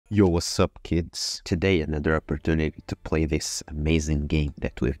Yo, what's up, kids? Today, another opportunity to play this amazing game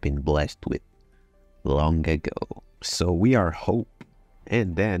that we've been blessed with long ago. So we are Hope,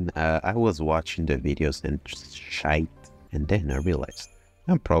 and then I was watching the videos and shite, and then I realized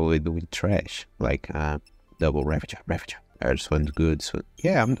I'm probably doing trash, like double Ravager. This one's good, so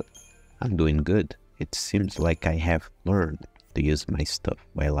yeah, I'm doing good. It seems like I have learned to use my stuff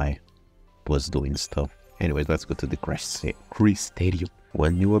while I was doing stuff. Anyways, let's go to the Chris Stadium.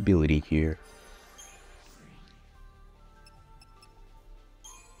 One new ability here.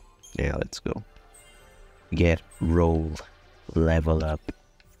 Yeah, let's go. Get, roll, level up.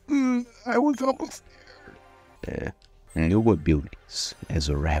 I was almost there. New abilities as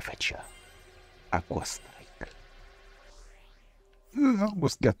a Ravager. Aqua Strike.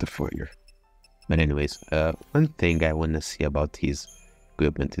 Almost got the fire. But anyways, one thing I want to see about his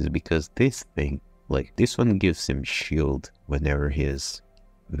equipment is because this thing, like this one gives him shield whenever he is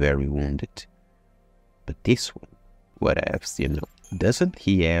very wounded. But this one, what else, you know? Doesn't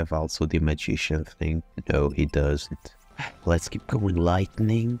he have also the magician thing? No, he doesn't. Let's keep going.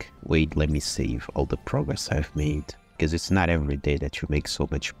 Lightning. Wait, let me save all the progress I've made. Because it's not every day that you make so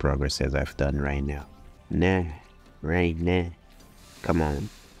much progress as I've done right now. Nah. Come on.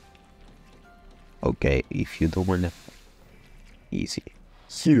 Okay, if you don't wanna... Easy.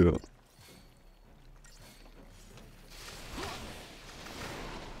 Here.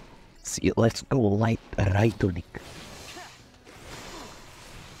 See, let's go right on it.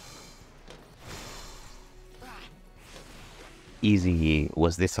 Easy.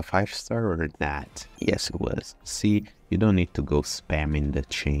 Was this a 5-star or not? Yes, it was. See, you don't need to go spamming the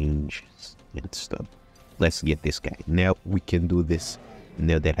changes and stuff. Let's get this guy. Now we can do this.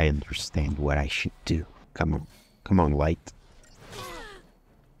 Now that I understand what I should do. Come on. Come on, light.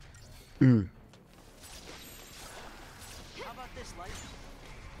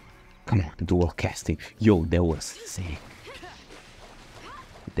 Come on, dual casting. Yo, that was sick.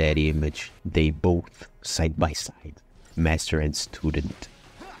 That image. They both side by side. Master and student.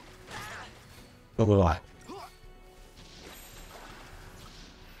 Oh.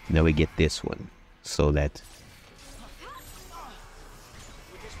 Now we get this one. So that...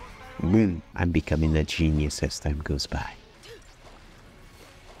 Boom. I'm becoming a genius as time goes by.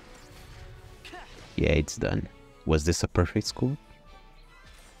 Yeah, it's done. Was this a perfect score?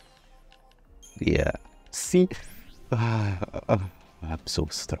 Yeah. See? I'm so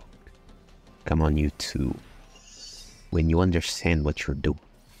strong. Come on, you two. When you understand what you're doing,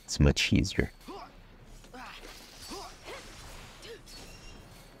 it's much easier.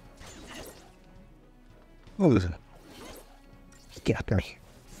 Get up here.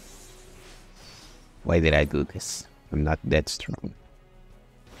 Why did I do this? I'm not that strong.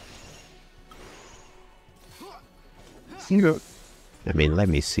 I mean, let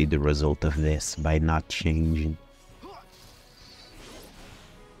me see the result of this by not changing.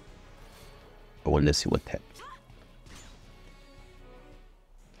 I want to see what happens.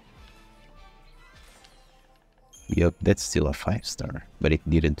 Yup, that's still a 5-star, but it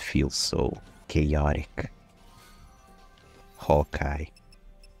didn't feel so chaotic. Hawkeye.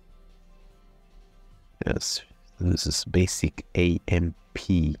 Yes, this is basic AMP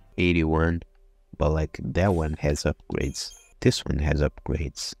 81, but like that one has upgrades. This one has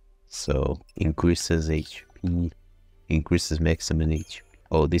upgrades, so increases HP, increases maximum HP.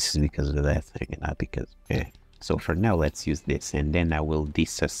 Oh, this is because of that thing, not because... So for now, let's use this, and then I will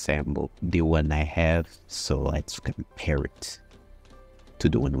disassemble the one I have, so let's compare it to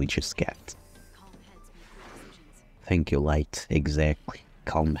the one we just got. Thank you, Light. Exactly.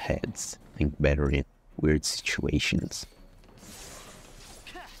 Calm heads. Think better in weird situations.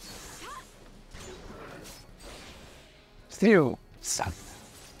 Still, son.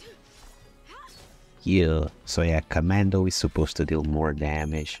 Yeah, so yeah, Commando is supposed to deal more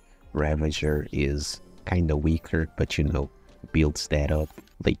damage. Ravager is kinda weaker, but you know, builds that up.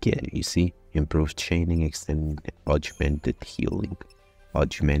 Like, yeah, you see? Improved chaining, extended, augmented healing,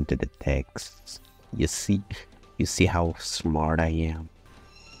 augmented attacks. You see? You see how smart I am?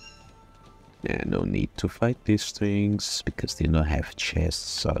 Yeah, no need to fight these things, because they don't have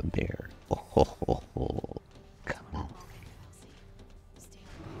chests out there. Oh. Come on.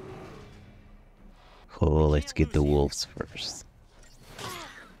 Oh, let's get the wolves first.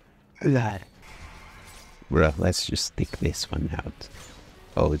 Bruh, let's just take this one out.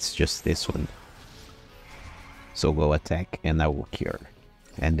 Oh, it's just this one. So go attack and I will cure.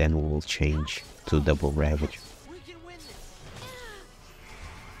 And then we'll change to double Ravage.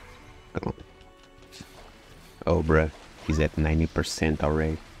 Come on. Oh, bruh, he's at 90%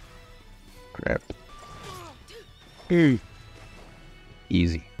 already. Crap.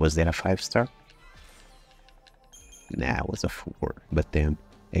 Easy. Was that a 5-star? Nah, it was a 4. But damn,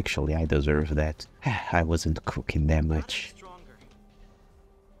 actually I deserve that. I wasn't cooking that much.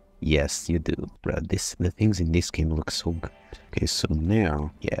 Yes, you do. Bro, the things in this game look so good. Okay, so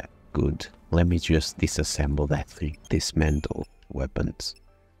now, yeah, good. Let me just disassemble that thing. Dismantle weapons.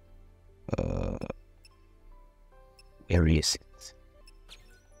 Where is it?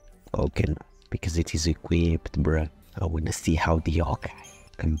 Okay, because it is equipped, bruh. I wanna see how the Hawkeye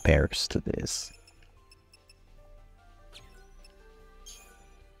compares to this.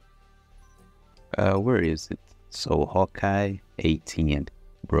 Where is it? So Hawkeye 18.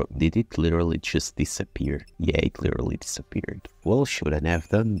 Bro, did it literally just disappear? Yeah, it literally disappeared. Well, shouldn't have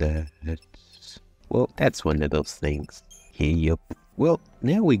done that. Well, that's one of those things. Yup. Well,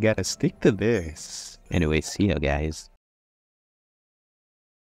 now we gotta stick to this. Anyway, see ya, guys.